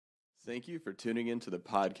Thank you for tuning in to the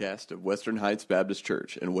podcast of Western Heights Baptist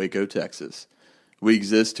Church in Waco, Texas. We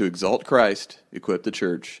exist to exalt Christ, equip the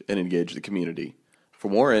church, and engage the community.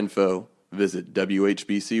 For more info, visit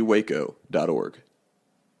whbcwaco.org.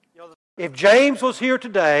 If James was here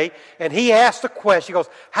today and he asked a question, he goes,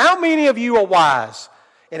 how many of you are wise?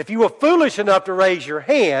 And if you were foolish enough to raise your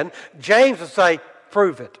hand, James would say,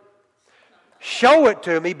 prove it. Show it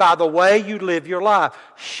to me by the way you live your life.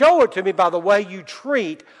 Show it to me by the way you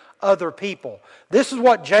treat other people. This is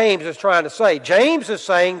what James is trying to say. James is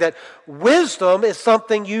saying that wisdom is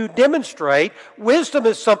something you demonstrate. Wisdom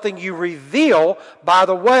is something you reveal by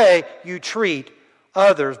the way you treat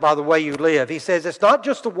others, by the way you live. He says it's not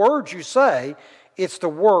just the words you say, it's the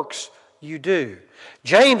works you do.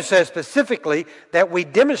 James says specifically that we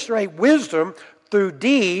demonstrate wisdom through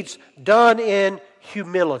deeds done in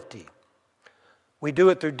humility. We do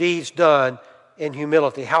it through deeds done in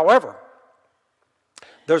humility. However,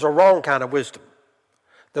 there's a wrong kind of wisdom.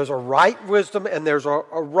 There's a right wisdom and there's a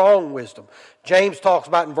wrong wisdom. James talks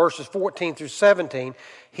about in verses 14 through 17,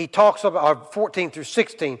 he talks about 14 through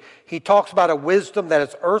 16, he talks about a wisdom that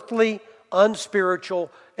is earthly, unspiritual,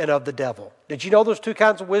 and of the devil. Did you know there's two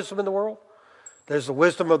kinds of wisdom in the world? There's the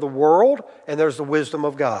wisdom of the world and there's the wisdom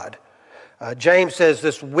of God. James says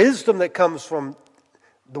this wisdom that comes from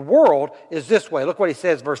the world is this way. Look what he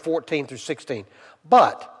says, verse 14 through 16.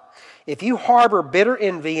 But if you harbor bitter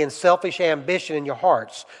envy and selfish ambition in your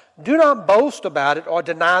hearts, do not boast about it or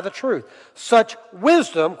deny the truth. Such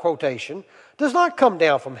wisdom, quotation, does not come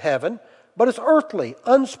down from heaven, but is earthly,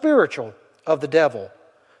 unspiritual, of the devil.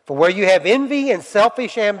 For where you have envy and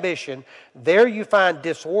selfish ambition, there you find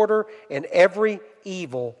disorder and every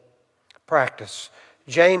evil practice.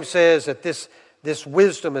 James says that this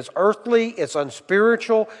wisdom is earthly, it's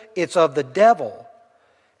unspiritual, it's of the devil.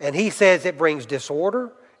 And he says it brings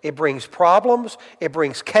disorder, it brings problems, it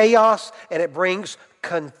brings chaos, and it brings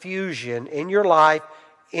confusion in your life,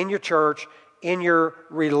 in your church, in your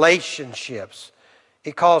relationships.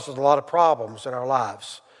 It causes a lot of problems in our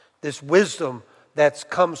lives. This wisdom that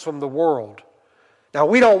comes from the world. Now,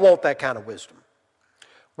 we don't want that kind of wisdom.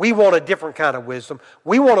 We want a different kind of wisdom.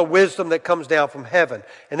 We want a wisdom that comes down from heaven.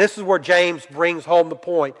 And this is where James brings home the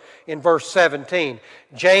point in verse 17.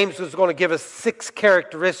 James is going to give us 6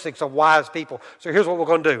 characteristics of wise people. So here's what we're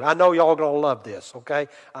going to do. I know y'all are going to love this, okay?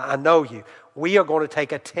 I know you. We are going to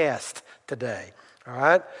take a test today. All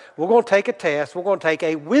right? We're going to take a test. We're going to take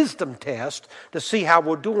a wisdom test to see how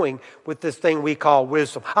we're doing with this thing we call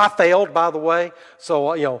wisdom. I failed, by the way, so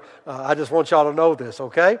I just want y'all to know this,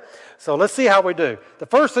 okay? So let's see how we do. The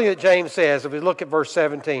first thing that James says, if we look at verse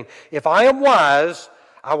 17, if I am wise,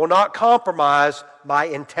 I will not compromise my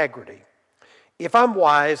integrity. If I'm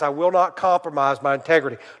wise, I will not compromise my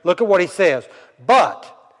integrity. Look at what he says.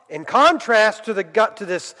 But in contrast to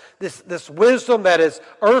this wisdom that is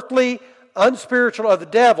earthly, unspiritual, of the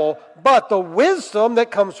devil, but the wisdom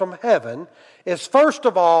that comes from heaven is first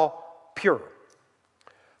of all pure.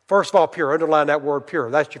 First of all pure. Underline that word pure.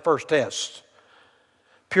 That's your first test.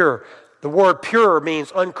 Pure. The word pure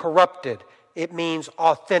means uncorrupted. It means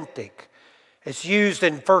authentic. It's used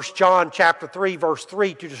in 1 John chapter 3, verse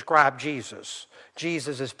 3 to describe Jesus.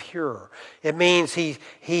 Jesus is pure. It means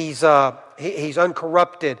he's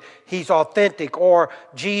uncorrupted. He's authentic. Or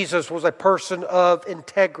Jesus was a person of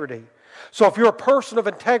integrity. So if you're a person of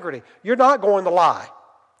integrity, you're not going to lie.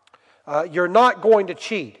 You're not going to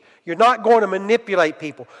cheat. You're not going to manipulate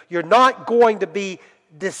people. You're not going to be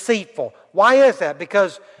deceitful. Why is that?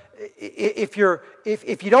 Because if you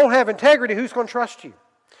don't have integrity, who's going to trust you?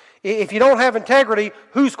 If you don't have integrity,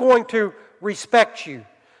 who's going to respect you?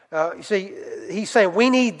 You see, he's saying we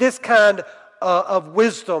need this kind of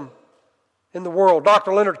wisdom in the world.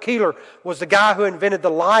 Dr. Leonard Keeler was the guy who invented the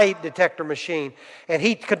lie detector machine, and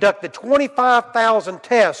he conducted 25,000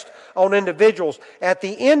 tests on individuals. At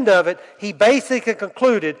the end of it, he basically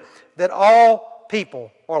concluded that all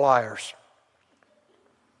people are liars,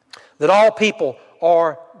 that all people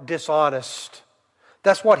are dishonest.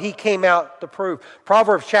 That's what he came out to prove.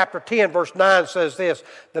 Proverbs chapter 10, verse 9 says this,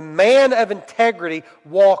 the man of integrity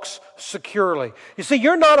walks securely. You see,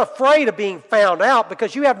 you're not afraid of being found out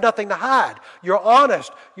because you have nothing to hide. You're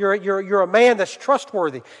honest. You're a man that's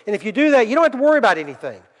trustworthy. And if you do that, you don't have to worry about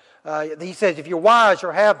anything. He says if you're wise,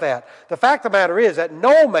 you'll have that. The fact of the matter is that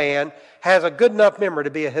no man has a good enough memory to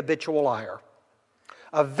be a habitual liar.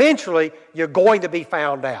 Eventually, you're going to be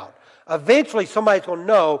found out. Eventually, somebody's going to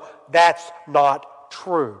know that's not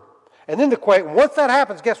true. And then once that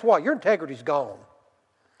happens, guess what? Your integrity's gone.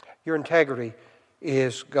 Your integrity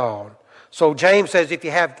is gone. So James says if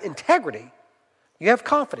you have integrity, you have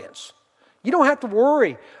confidence. You don't have to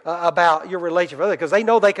worry about your relationship with others because they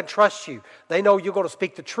know they can trust you. They know you're going to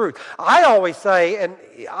speak the truth. I always say, and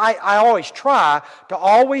I always try to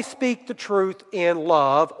always speak the truth in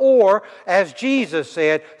love, or, as Jesus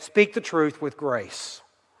said, speak the truth with grace.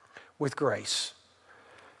 With grace.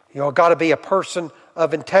 You've got to be a person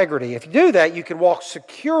of integrity. If you do that, you can walk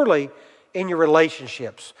securely in your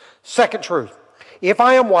relationships. Second truth. If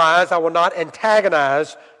I am wise, I will not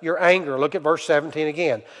antagonize your anger. Look at verse 17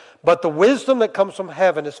 again. But the wisdom that comes from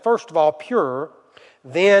heaven is first of all pure,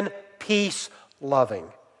 then peace-loving.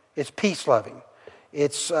 It's peace-loving.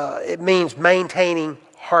 It means maintaining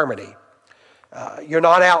harmony. You're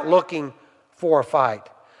not out looking for a fight.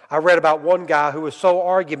 I read about one guy who was so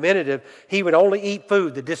argumentative, he would only eat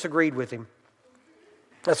food that disagreed with him.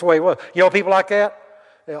 That's the way he was. You know people like that?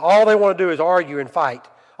 All they want to do is argue and fight.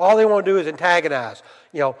 All they want to do is antagonize.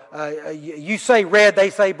 You say red,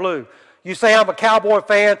 they say blue. You say I'm a Cowboy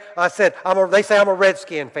fan, they say I'm a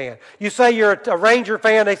Redskin fan. You say you're a Ranger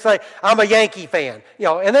fan, they say I'm a Yankee fan.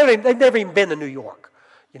 And they've never even been to New York.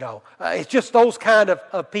 It's just those kind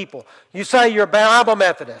of people. You say I'm a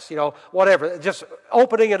Methodist, whatever. Just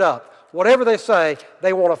opening it up. Whatever they say,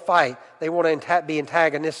 they want to fight. They want to be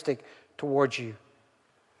antagonistic towards you.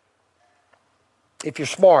 If you're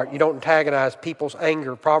smart, you don't antagonize people's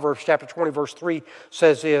anger. Proverbs chapter 20, verse 3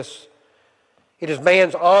 says this. It is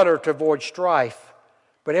man's honor to avoid strife,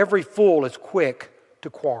 but every fool is quick to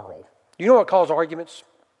quarrel. You know what caused arguments?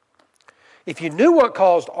 If you knew what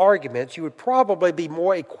caused arguments, you would probably be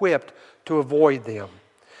more equipped to avoid them.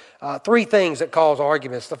 Three things that cause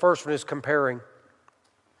arguments. The first one is comparing.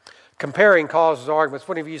 Comparing causes arguments.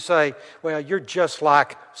 Whenever you say, well, you're just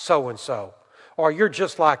like so-and-so, or you're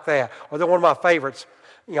just like that, or then one of my favorites,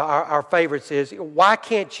 our favorites is, why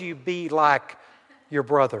can't you be like your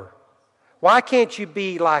brother? Why can't you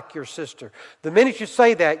be like your sister? The minute you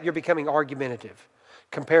say that, you're becoming argumentative.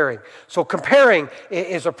 Comparing. So comparing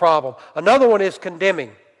is a problem. Another one is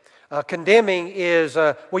condemning. Condemning is,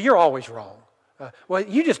 well, you're always wrong. Well,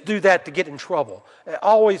 you just do that to get in trouble.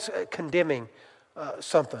 Always condemning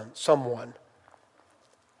someone.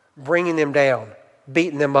 Bringing them down.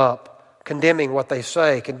 Beating them up. Condemning what they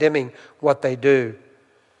say. Condemning what they do.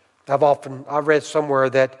 I've read somewhere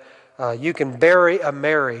that you can bury a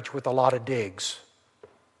marriage with a lot of digs.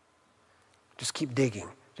 Just keep digging.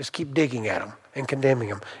 Just keep digging at them and condemning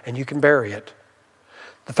them, and you can bury it.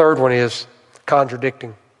 The third one is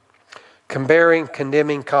contradicting. Comparing,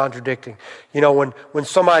 condemning, contradicting. When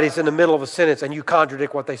somebody's in the middle of a sentence and you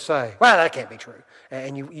contradict what they say, well, that can't be true.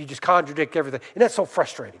 And you just contradict everything. And that's so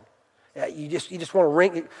frustrating. You just want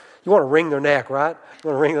to wring their neck, right? You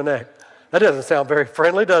want to wring their neck. That doesn't sound very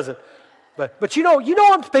friendly, does it? But you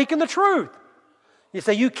know I'm speaking the truth. You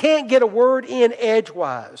say you can't get a word in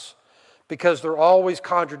edgewise because they're always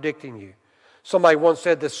contradicting you. Somebody once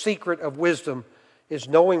said the secret of wisdom is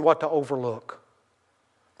knowing what to overlook.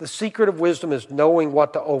 The secret of wisdom is knowing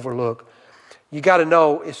what to overlook. You got to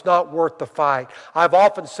know it's not worth the fight. I've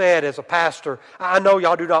often said as a pastor, I know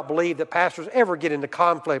y'all do not believe that pastors ever get into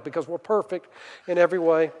conflict because we're perfect in every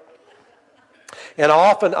way. And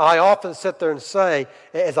I often sit there and say,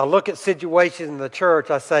 as I look at situations in the church,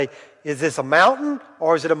 I say, is this a mountain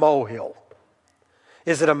or is it a molehill?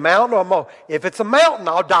 Is it a mountain or a molehill? If it's a mountain,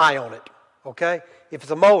 I'll die on it. Okay? If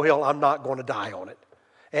it's a molehill, I'm not going to die on it.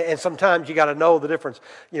 And sometimes you got to know the difference.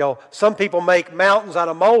 Some people make mountains out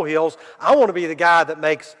of molehills. I want to be the guy that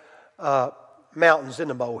makes mountains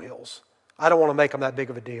into molehills. I don't want to make them that big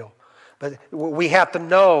of a deal. But we have to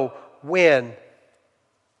know when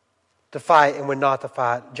to fight and when not to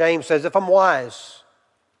fight. James says, if I'm wise,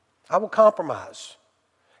 I will compromise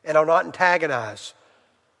and I'll not antagonize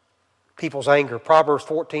people's anger. Proverbs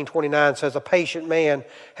 14:29 says, a patient man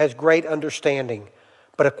has great understanding,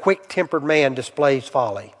 but a quick-tempered man displays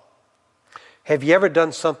folly. Have you ever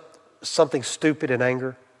done something stupid in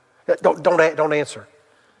anger? Don't answer.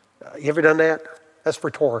 You ever done that? That's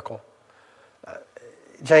rhetorical.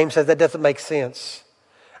 James says that doesn't make sense.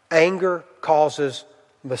 Anger causes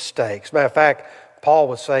mistakes. Matter of fact, Paul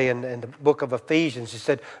was saying in the book of Ephesians, he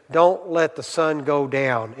said, don't let the sun go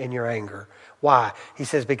down in your anger. Why? He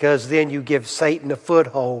says, because then you give Satan a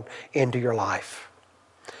foothold into your life.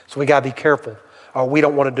 So we got to be careful, or we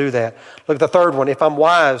don't want to do that. Look at the third one. If I'm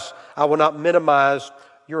wise, I will not minimize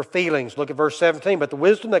your feelings. Look at verse 17. But the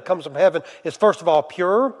wisdom that comes from heaven is first of all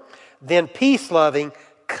pure, then peace-loving,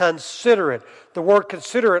 considerate. The word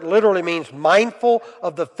considerate literally means mindful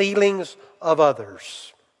of the feelings of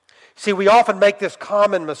others. See, we often make this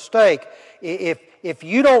common mistake. If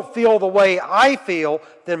you don't feel the way I feel,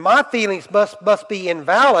 then my feelings must be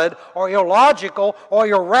invalid or illogical or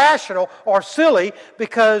irrational or silly.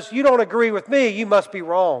 Because you don't agree with me, you must be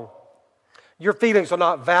wrong. Your feelings are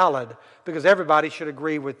not valid because everybody should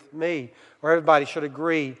agree with me or everybody should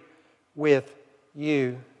agree with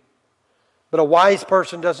you. But a wise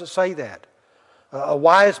person doesn't say that. A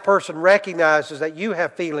wise person recognizes that you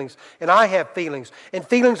have feelings and I have feelings. And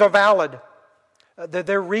feelings are valid.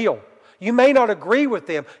 They're real. You may not agree with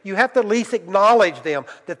them. You have to at least acknowledge them,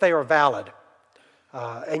 that they are valid.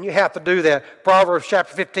 And you have to do that. Proverbs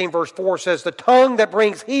chapter 15 verse 4 says, "The tongue that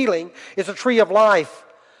brings healing is a tree of life,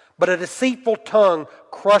 but a deceitful tongue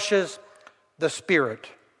crushes the spirit."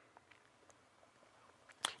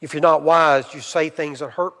 If you're not wise, you say things that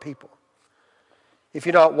hurt people. If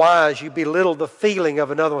you're not wise, you belittle the feeling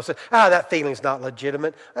of another one. Say, that feeling's not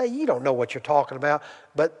legitimate. You don't know what you're talking about.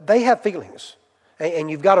 But they have feelings. And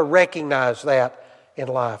you've got to recognize that in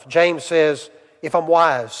life. James says, if I'm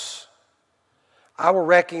wise, I will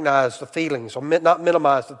recognize the feelings, or not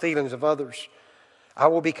minimize the feelings of others. I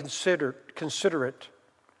will be considerate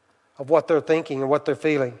of what they're thinking and what they're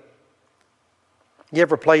feeling. You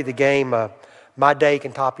ever played the game, My Day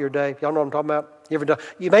Can Top Your Day? Y'all know what I'm talking about?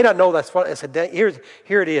 You may not know that's what it's a day.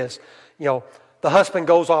 Here it is. The husband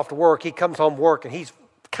goes off to work. He comes home from work and he's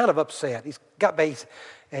kind of upset. He's got base.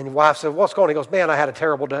 And the wife says, "What's going on?" He goes, "Man, I had a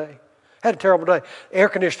terrible day. Had a terrible day. Air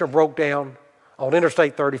conditioner broke down on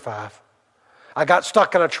Interstate 35. I got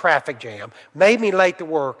stuck in a traffic jam. Made me late to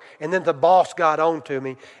work. And then the boss got on to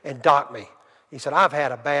me and docked me." He said, "I've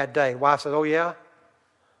had a bad day." The wife says, "Oh, yeah?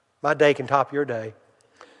 My day can top your day."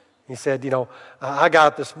 He said, "I got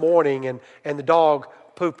up this morning and the dog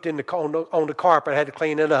pooped on the carpet. I had to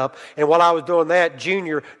clean it up. And while I was doing that,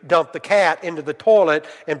 Junior dumped the cat into the toilet.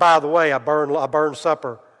 And by the way, I burned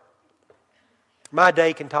supper. My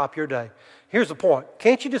day can top your day." Here's the point.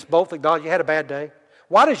 Can't you just both acknowledge you had a bad day?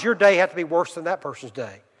 Why does your day have to be worse than that person's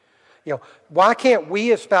day? Why can't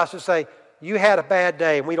we as spouses say, "You had a bad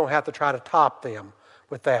day," and we don't have to try to top them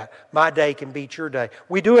with that? My day can beat your day.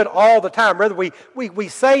 We do it all the time. Whether we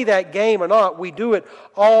say that game or not, we do it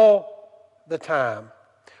all the time.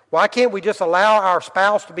 Why can't we just allow our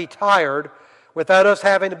spouse to be tired without us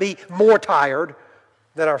having to be more tired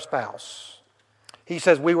than our spouse? He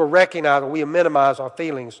says we will recognize and we will minimize our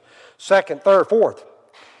feelings. Second, third, fourth.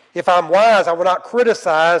 If I'm wise, I will not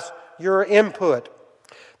criticize your input.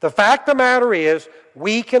 The fact of the matter is,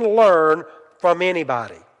 we can learn from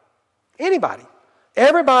anybody. Anybody.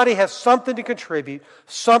 Everybody has something to contribute,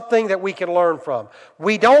 something that we can learn from.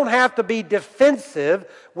 We don't have to be defensive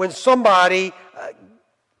when somebody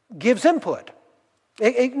gives input.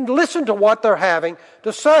 Listen to what they're having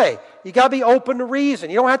to say. You got to be open to reason.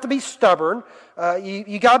 You don't have to be stubborn.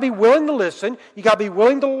 You got to be willing to listen. You got to be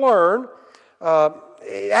willing to learn.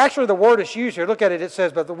 Actually, the word is used here. Look at it. It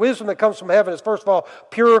says, "But the wisdom that comes from heaven is first of all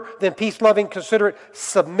pure, then peace-loving, considerate,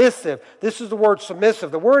 submissive." This is the word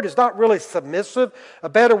submissive. The word is not really submissive. A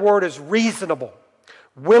better word is reasonable,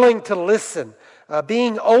 willing to listen,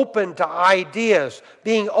 being open to ideas,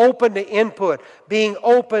 being open to input, being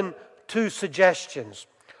open to suggestions.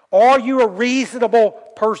 Are you a reasonable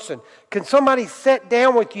person? Can somebody sit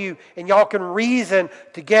down with you and y'all can reason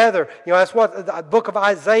together? That's what the book of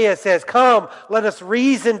Isaiah says. "Come, let us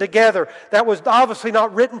reason together." That was obviously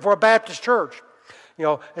not written for a Baptist church.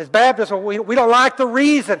 As Baptists, we don't like the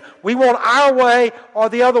reason. We want our way or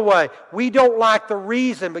the other way. We don't like the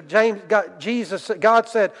reason. But God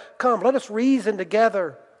said, "Come, let us reason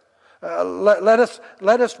together. Let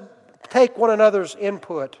us take one another's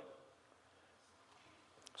input."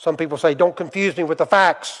 Some people say, "Don't confuse me with the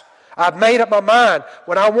facts. I've made up my mind.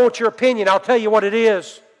 When I want your opinion, I'll tell you what it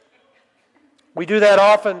is." We do that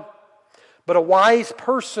often. But a wise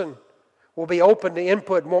person will be open to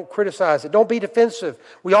input and won't criticize it. Don't be defensive.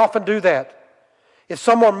 We often do that. If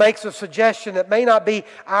someone makes a suggestion that may not be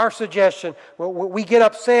our suggestion, we get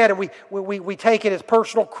upset and we take it as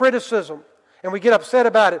personal criticism and we get upset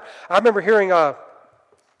about it. I remember hearing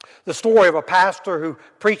the story of a pastor who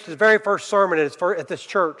preached his very first sermon at this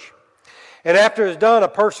church. And after it was done, a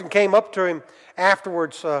person came up to him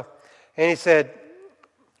afterwards and he said,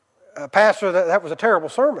 "Pastor, that was a terrible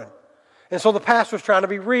sermon." And so the pastor's trying to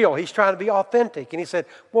be real. He's trying to be authentic. And he said,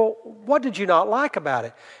 "Well, what did you not like about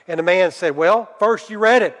it?" And the man said, "Well, first, you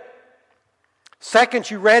read it. Second,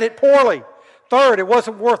 you read it poorly. Third, it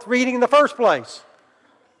wasn't worth reading in the first place."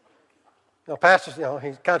 Pastor,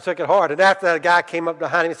 he kind of took it hard. And after that, a guy came up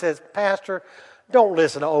behind him and says, "Pastor, don't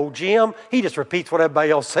listen to old Jim. He just repeats what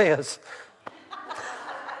everybody else says."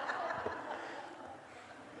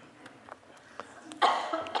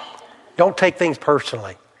 Don't take things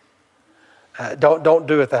personally. Don't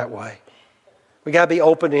do it that way. We got to be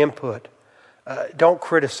open to input. Don't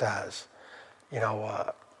criticize.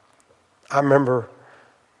 I remember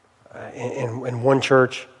in one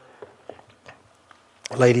church,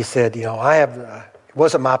 a lady said, I have. It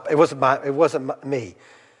wasn't me.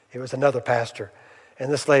 It was another pastor,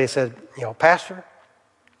 and this lady said, Pastor,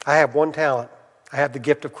 I have one talent. I have the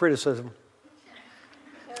gift of criticism.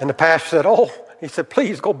 And the pastor said, he said,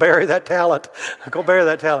 please go bury that talent. Go bury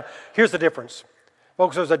that talent. Here's the difference.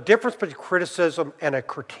 Folks, there's a difference between criticism and a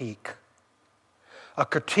critique. A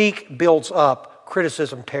critique builds up.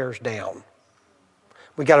 Criticism tears down.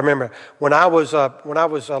 We got to remember, when I was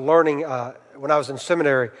in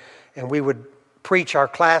seminary, and we would preach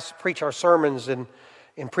our sermons in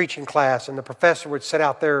preaching class, and the professor would sit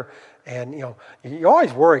out there, and you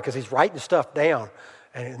always worry because he's writing stuff down.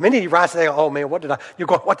 And the minute he writes it down, oh man, what did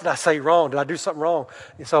I say wrong? Did I do something wrong?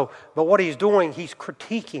 But what he's doing, he's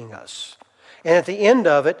critiquing us. And at the end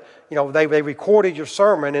of it, they recorded your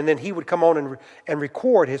sermon, and then he would come on and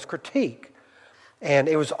record his critique. And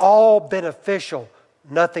it was all beneficial,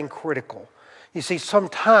 nothing critical. You see,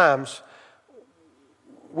 sometimes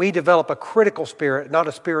we develop a critical spirit, not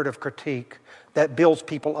a spirit of critique, that builds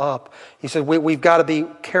people up. He said we've got to be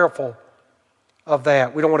careful of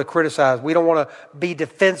that. We don't want to criticize. We don't want to be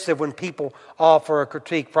defensive when people offer a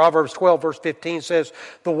critique. Proverbs 12, verse 15 says,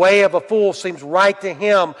 the way of a fool seems right to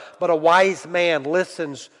him, but a wise man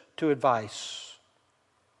listens to advice.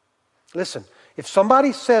 Listen, if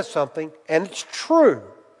somebody says something and it's true,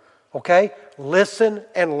 okay, listen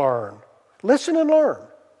and learn. Listen and learn.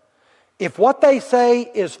 If what they say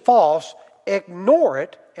is false, ignore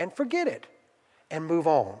it and forget it and move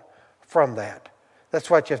on from that. That's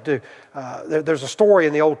what you have to do. There's a story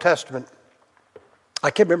in the Old Testament. I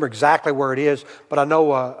can't remember exactly where it is, but I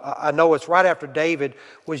know it's right after David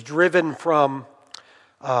was driven from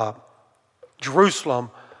Jerusalem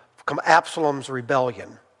from Absalom's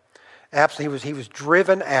rebellion. He was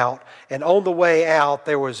driven out, and on the way out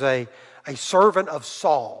there was a servant of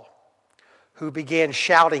Saul who began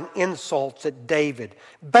shouting insults at David,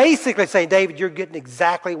 basically saying, David, you're getting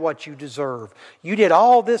exactly what you deserve. You did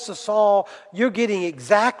all this to Saul. You're getting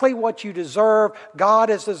exactly what you deserve. God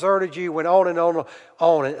has deserted you, went on and on and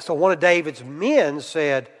on. And so one of David's men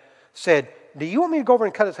said, do you want me to go over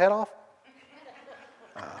and cut his head off?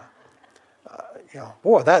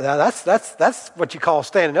 Boy, that's what you call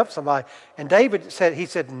standing up to somebody. And David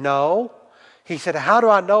said, no. He said, how do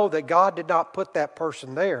I know that God did not put that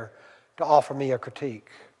person there to offer me a critique?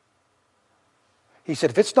 He said,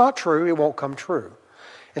 if it's not true, it won't come true.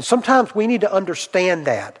 And sometimes we need to understand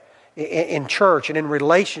that in church and in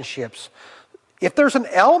relationships. If there's an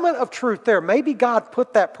element of truth there, maybe God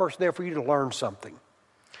put that person there for you to learn something.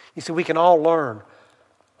 You see, we can all learn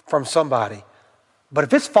from somebody. But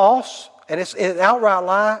if it's false and it's an outright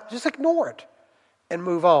lie, just ignore it and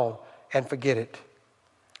move on and forget it.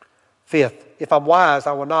 Fifth, if I'm wise,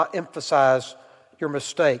 I will not emphasize your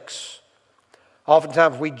mistakes.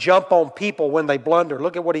 Oftentimes we jump on people when they blunder.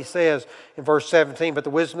 Look at what he says in verse 17. But the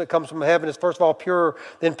wisdom that comes from heaven is first of all pure,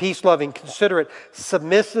 then peace-loving, considerate,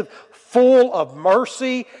 submissive, full of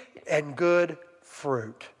mercy and good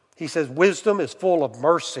fruit. He says wisdom is full of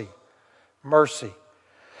mercy. Mercy.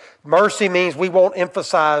 Mercy means we won't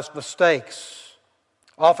emphasize mistakes.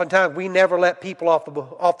 Oftentimes we never let people off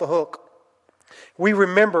the hook. We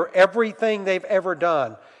remember everything they've ever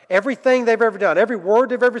done. Everything they've ever done, every word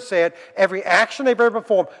they've ever said, every action they've ever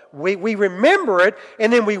performed, we remember it,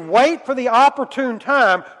 and then we wait for the opportune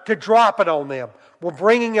time to drop it on them. We're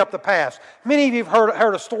bringing up the past. Many of you have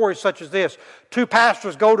heard of stories such as this. Two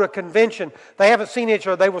pastors go to a convention. They haven't seen each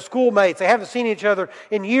other. They were schoolmates. They haven't seen each other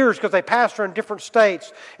in years because they pastor in different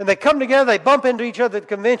states. And they come together, they bump into each other at the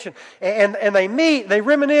convention, and they meet, they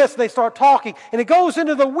reminisce, they start talking, and it goes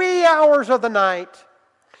into the wee hours of the night.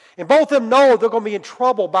 And both of them know they're going to be in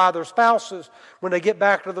trouble by their spouses when they get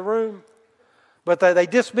back to the room. But they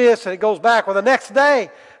dismiss and it goes back. Well, the next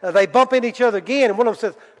day, they bump into each other again. And one of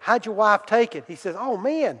them says, how'd your wife take it? He says, oh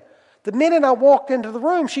man, the minute I walked into the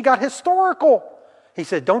room, she got historical. He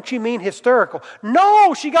said, don't you mean hysterical?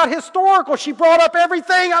 No, she got historical. She brought up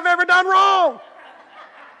everything I've ever done wrong.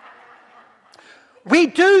 We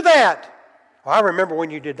do that. Well, I remember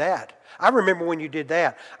when you did that. I remember when you did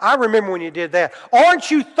that. I remember when you did that.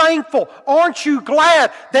 Aren't you thankful? Aren't you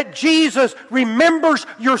glad that Jesus remembers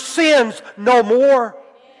your sins no more?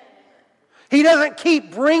 He doesn't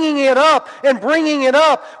keep bringing it up and bringing it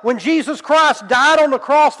up. When Jesus Christ died on the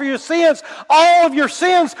cross for your sins, all of your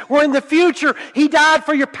sins were in the future. He died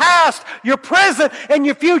for your past, your present, and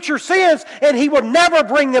your future sins, and He will never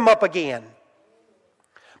bring them up again.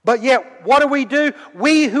 But yet, what do?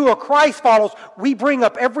 We who are Christ followers, we bring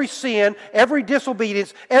up every sin, every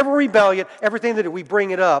disobedience, every rebellion, everything that we bring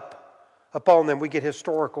it up upon them. We get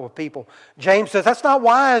historical of people. James says, that's not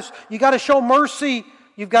wise. You got to show mercy.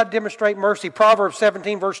 You've got to demonstrate mercy. Proverbs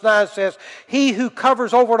 17 verse 9 says, he who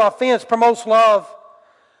covers over an offense promotes love,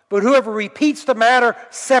 but whoever repeats the matter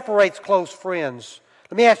separates close friends.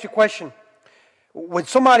 Let me ask you a question. When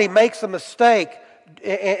somebody makes a mistake,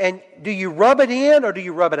 and do you rub it in or do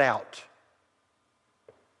you rub it out?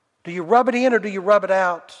 Do you rub it in or do you rub it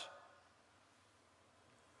out?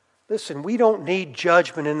 Listen, we don't need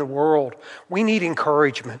judgment in the world. We need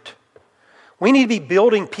encouragement. We need to be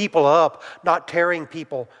building people up, not tearing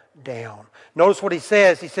people down. Notice what he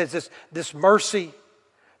says. He says this mercy,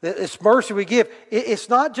 this mercy we give, it's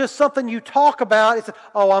not just something you talk about. It's,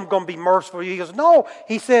 oh, I'm going to be merciful. He goes, no.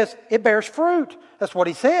 He says it bears fruit. That's what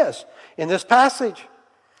he says in this passage.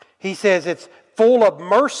 He says it's full of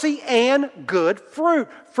mercy and good fruit.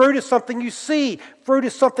 Fruit is something you see. Fruit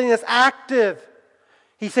is something that's active.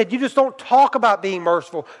 He said you just don't talk about being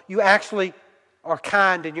merciful. You actually are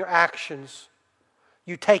kind in your actions.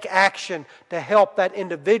 You take action to help that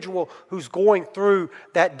individual who's going through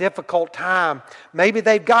that difficult time. Maybe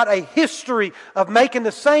they've got a history of making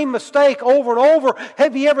the same mistake over and over.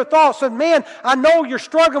 Have you ever thought, said, man, I know you're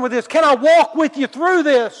struggling with this. Can I walk with you through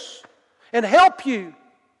this and help you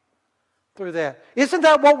through that? Isn't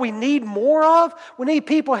that what we need more of? We need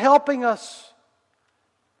people helping us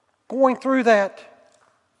going through that.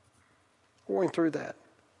 Going through that.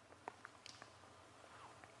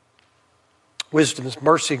 Wisdom is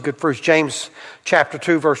mercy and good fruits. James chapter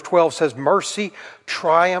 2 verse 12 says, mercy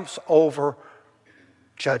triumphs over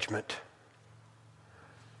judgment.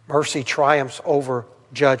 Mercy triumphs over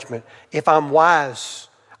judgment. If I'm wise,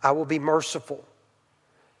 I will be merciful,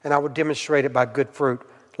 and I will demonstrate it by good fruit.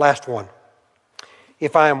 Last one.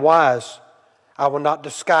 If I am wise, I will not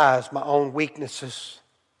disguise my own weaknesses.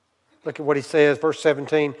 Look at what he says, verse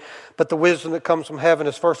 17. But the wisdom that comes from heaven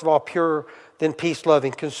is first of all pure, then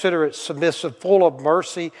peace-loving, considerate, submissive, full of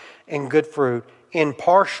mercy and good fruit,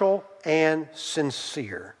 impartial and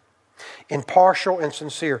sincere. Impartial and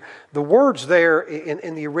sincere. The words there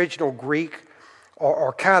in the original Greek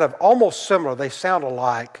are kind of almost similar. They sound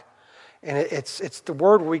alike. And it's the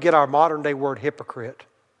word where we get our modern day word hypocrite.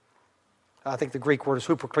 I think the Greek word is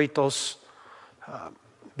hypokritos.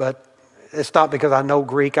 But it's not because I know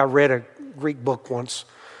Greek. I read a Greek book once.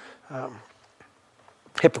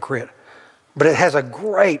 Hypocrite. But it has a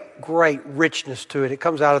great richness to it. It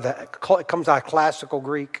comes out of classical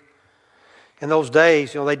Greek. In those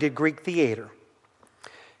days, they did Greek theater.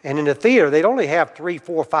 And in the theater, they'd only have 3,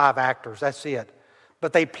 4, 5 actors. That's it.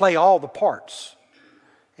 But they play all the parts.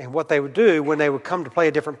 And what they would do, when they would come to play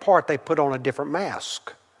a different part, they put on a different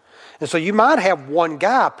mask. And so you might have one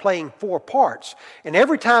guy playing 4 parts. And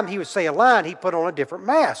every time he would say a line, he put on a different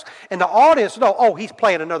mask. And the audience would know, oh, he's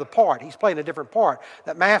playing another part. He's playing a different part.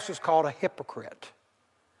 That mask is called a hypocrite.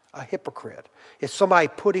 A hypocrite. It's somebody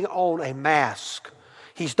putting on a mask.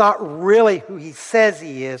 He's not really who he says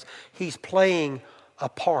he is. He's playing a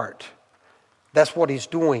part. That's what he's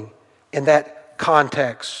doing in that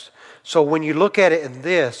context. So when you look at it in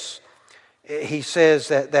this, he says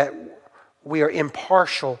that we are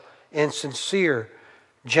impartial and sincere.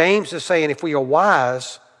 James is saying if we are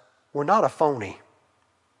wise, we're not a phony.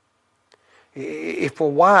 If we're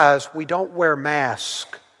wise, we don't wear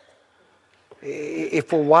masks.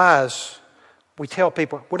 If we're wise, we tell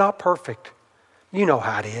people we're not perfect. You know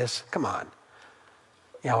how it is. Come on.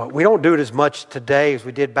 We don't do it as much today as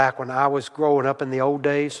we did back when I was growing up in the old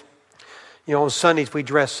days. On Sundays we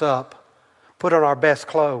dress up, put on our best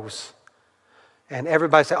clothes. And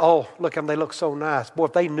everybody say, oh, look at them, they look so nice. Boy,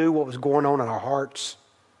 if they knew what was going on in our hearts,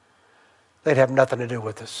 they'd have nothing to do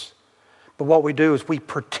with us. But what we do is we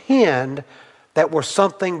pretend that we're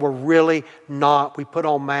something we're really not. We put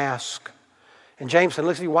on masks. And James said,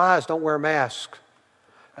 listen, be wise, don't wear a mask.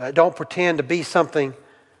 Don't pretend to be something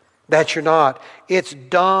that you're not. It's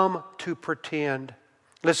dumb to pretend.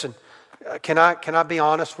 Listen, can I be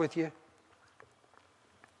honest with you?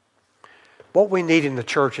 What we need in the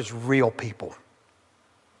church is real people.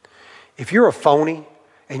 If you're a phony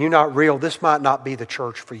and you're not real, this might not be the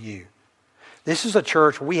church for you. This is a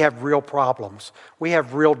church where we have real problems. We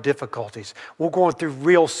have real difficulties. We're going through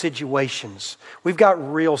real situations. We've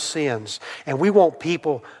got real sins. And we want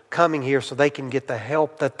people coming here so they can get the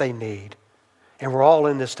help that they need. And we're all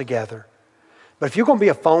in this together. But if you're going to be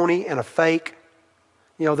a phony and a fake,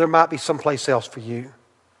 there might be someplace else for you.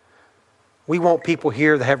 We want people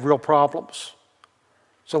here that have real problems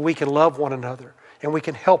so we can love one another and we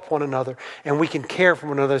can help one another, and we can care for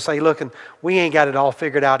one another and say, look, and we ain't got it all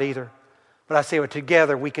figured out either. But I say, well,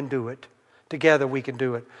 together we can do it. Together we can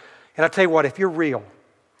do it. And I tell you what, if you're real,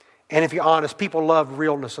 and if you're honest, people love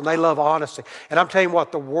realness, and they love honesty. And I'm telling you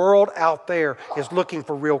what, the world out there is looking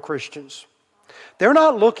for real Christians. They're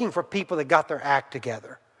not looking for people that got their act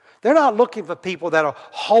together. They're not looking for people that are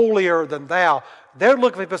holier than thou. They're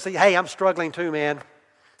looking for people to say, hey, I'm struggling too, man.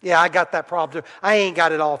 Yeah, I got that problem too. I ain't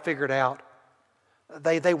got it all figured out.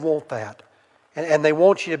 They want that. And they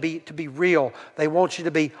want you to be real. They want you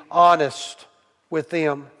to be honest with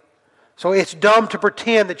them. So it's dumb to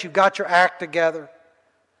pretend that you've got your act together.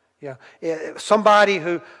 Yeah, somebody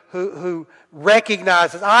who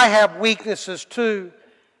recognizes, I have weaknesses too.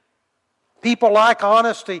 People like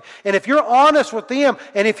honesty. And if you're honest with them,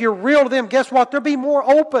 and if you're real to them, guess what? They'll be more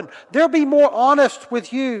open. They'll be more honest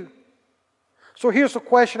with you. So here's the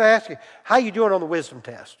question I ask you. How are you doing on the wisdom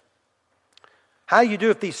test? How do you do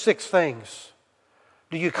with these 6 things?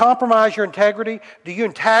 Do you compromise your integrity? Do you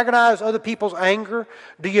antagonize other people's anger?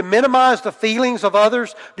 Do you minimize the feelings of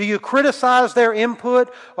others? Do you criticize their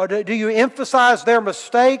input? Or do you emphasize their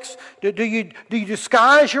mistakes? Do you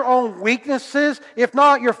disguise your own weaknesses? If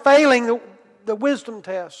not, you're failing the wisdom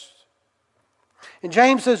test. And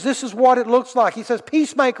James says this is what it looks like. He says,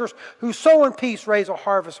 peacemakers who sow in peace raise a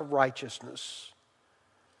harvest of righteousness.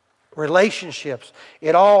 Relationships.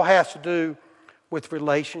 It all has to do with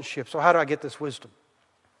relationships. So how do I get this wisdom?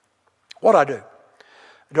 What do I do?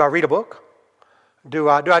 Do I read a book? Do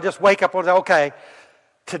I just wake up and say, okay,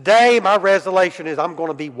 today my resolution is I'm going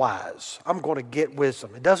to be wise. I'm going to get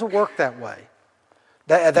wisdom. It doesn't work that way.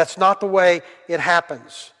 That's not the way it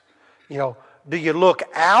happens. You know, do you look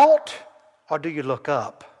out or do you look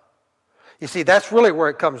up? You see, that's really where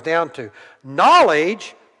it comes down to.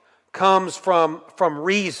 Knowledge comes from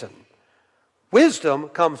reason. Wisdom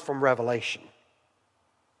comes from revelation.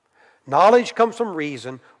 Knowledge comes from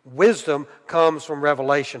reason. Wisdom comes from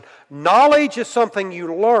revelation. Knowledge is something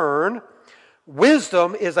you learn.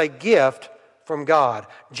 Wisdom is a gift from God.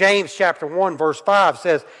 James chapter 1 verse 5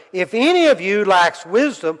 says, if any of you lacks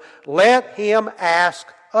wisdom, let him ask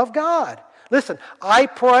of God. Listen, I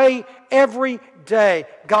pray every day,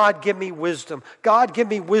 God give me wisdom. God give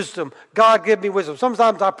me wisdom. God give me wisdom.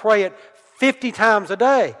 Sometimes I pray it 50 times a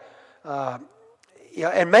day.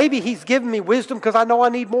 And maybe He's given me wisdom because I know I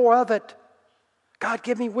need more of it. God,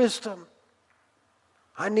 give me wisdom.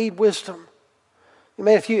 I need wisdom.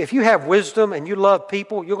 Man, if you have wisdom and you love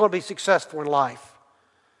people, you're going to be successful in life.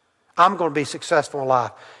 I'm going to be successful in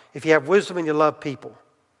life. If you have wisdom and you love people,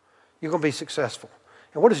 you're going to be successful.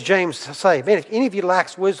 And what does James say? Man, if any of you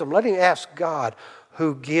lacks wisdom, let him ask God,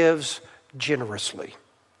 who gives generously.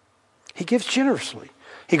 He gives generously.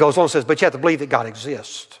 He goes on and says, but you have to believe that God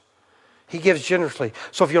exists. He gives generously.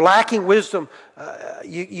 So if you're lacking wisdom,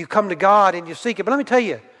 you come to God and you seek it. But let me tell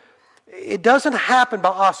you, it doesn't happen by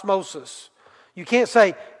osmosis. You can't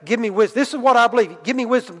say, give me wisdom. This is what I believe. Give me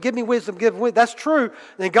wisdom, give me wisdom, give me wisdom. That's true. And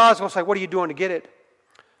then God's going to say, what are you doing to get it?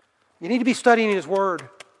 You need to be studying His Word.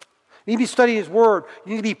 You need to be studying His Word.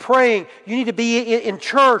 You need to be praying. You need to be in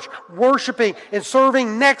church, worshiping and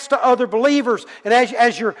serving next to other believers. And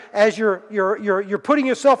as you're putting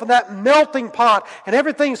yourself in that melting pot, and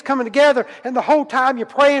everything's coming together, and the whole time you're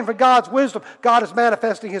praying for God's wisdom, God is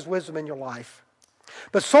manifesting His wisdom in your life.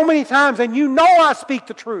 But so many times, and you know I speak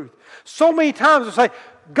the truth, so many times I say,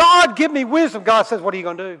 God, give me wisdom. God says, what are you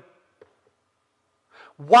going to do?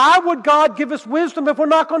 Why would God give us wisdom if we're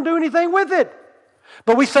not going to do anything with it?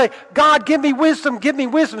 But we say, God, give me wisdom, give me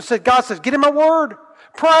wisdom. God says, get in my Word.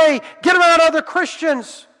 Pray. Get around other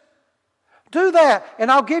Christians. Do that, and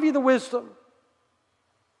I'll give you the wisdom.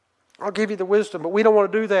 I'll give you the wisdom, but we don't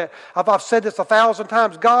want to do that. I've said this 1,000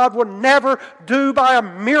 times. God will never do by a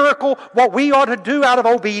miracle what we ought to do out of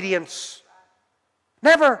obedience.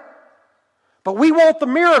 Never. But we want the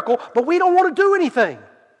miracle, but we don't want to do anything.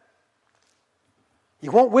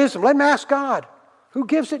 You want wisdom? Let me ask God, who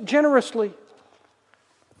gives it generously.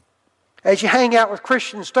 As you hang out with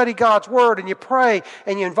Christians, study God's Word, and you pray,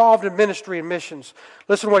 and you're involved in ministry and missions.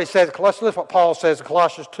 Listen to what he says. Listen to what Paul says in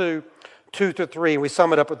Colossians 2:2-3. And we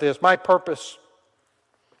sum it up with this. My purpose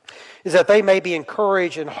is that they may be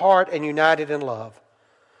encouraged in heart and united in love,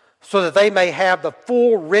 so that they may have the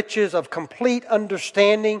full riches of complete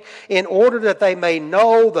understanding, in order that they may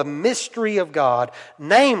know the mystery of God,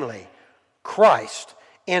 namely Christ,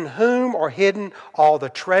 in whom are hidden all the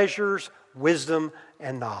treasures, wisdom,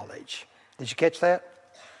 and knowledge. Did you catch that?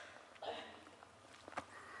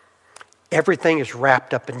 Everything is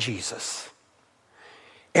wrapped up in Jesus.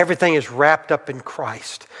 Everything is wrapped up in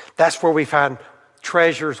Christ. That's where we find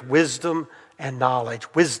treasures, wisdom, and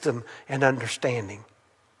knowledge, wisdom and understanding.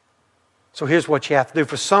 So here's what you have to do.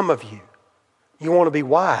 For some of you, you want to be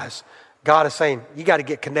wise. God is saying, you got to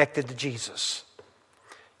get connected to Jesus.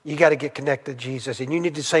 You got to get connected to Jesus. And you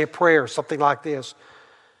need to say a prayer, something like this.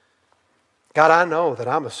 God, I know that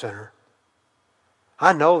I'm a sinner.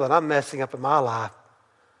 I know that I'm messing up in my life.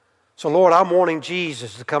 So Lord, I'm wanting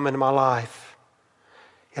Jesus to come into my life.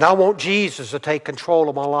 And I want Jesus to take control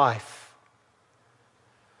of my life.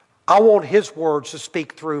 I want His words to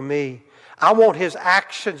speak through me. I want His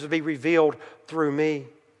actions to be revealed through me.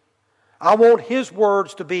 I want His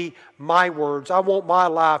words to be my words. I want my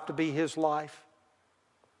life to be His life.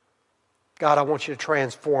 God, I want you to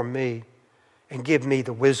transform me and give me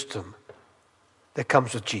the wisdom that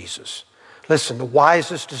comes with Jesus. Listen, the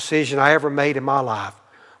wisest decision I ever made in my life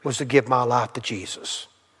was to give my life to Jesus.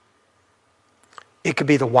 It could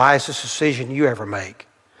be the wisest decision you ever make.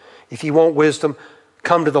 If you want wisdom,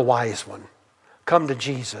 come to the wise one. Come to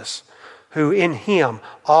Jesus, who in Him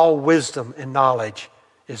all wisdom and knowledge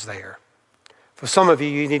is there. For some of you,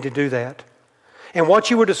 you need to do that. And what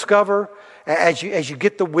you will discover as you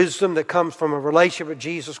get the wisdom that comes from a relationship with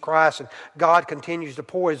Jesus Christ and God continues to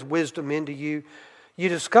pour His wisdom into you, you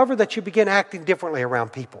discover that you begin acting differently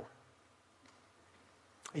around people.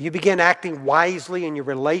 You begin acting wisely in your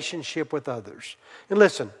relationship with others. And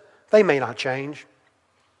listen, they may not change.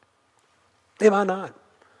 They might not.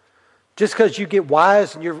 Just because you get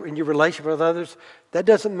wise in your relationship with others, that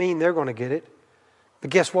doesn't mean they're going to get it. But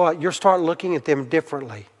guess what? You'll start looking at them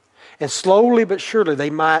differently. And slowly but surely they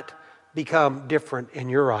might become different in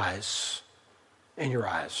your eyes. In your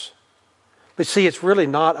eyes. But see, it's really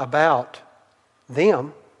not about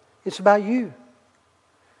them. It's about you.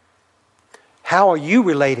 How are you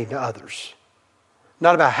relating to others?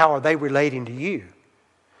 Not about how are they relating to you.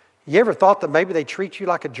 You ever thought that maybe they treat you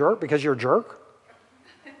like a jerk because you're a jerk?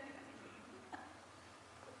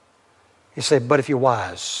 You say, but if you're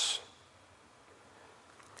wise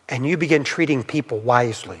and you begin treating people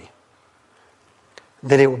wisely,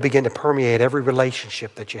 then it will begin to permeate every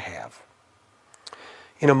relationship that you have.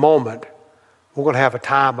 In a moment, we're going to have a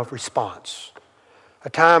time of response. A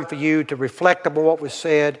time for you to reflect upon what was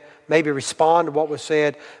said, maybe respond to what was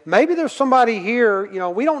said. Maybe there's somebody here,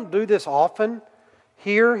 we don't do this often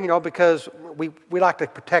here, because we like to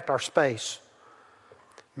protect our space.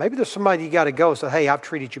 Maybe there's somebody you got to go and say, hey, I've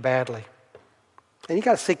treated you badly. And you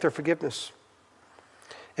got to seek their forgiveness.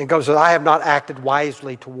 And go say, I have not acted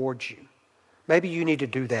wisely towards you. Maybe you need to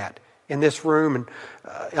do that in this room. And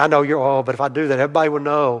I know but if I do that, everybody will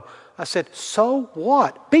know. I said, so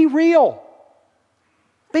what? Be real.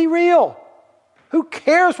 Be real. Who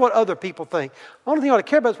cares what other people think? The only thing you ought to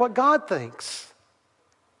care about is what God thinks.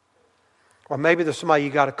 Or maybe there's somebody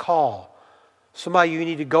you got to call. Somebody you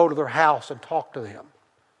need to go to their house and talk to them.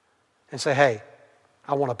 And say, hey,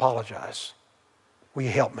 I want to apologize. Will you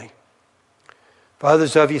help me? For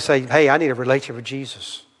others of you say, hey, I need a relationship with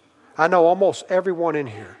Jesus. I know almost everyone in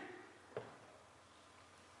here.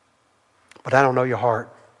 But I don't know your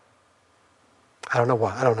heart. I don't know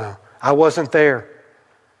why. I don't know. I wasn't there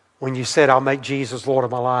when you said, I'll make Jesus Lord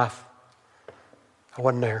of my life. I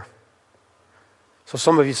wasn't there. So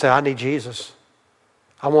some of you say, I need Jesus.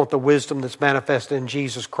 I want the wisdom that's manifested in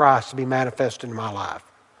Jesus Christ to be manifested in my life.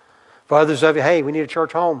 For others of you, hey, we need a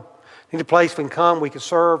church home. We need a place we can come, we can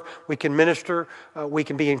serve, we can minister, we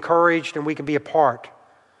can be encouraged, and we can be a part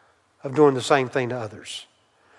of doing the same thing to others.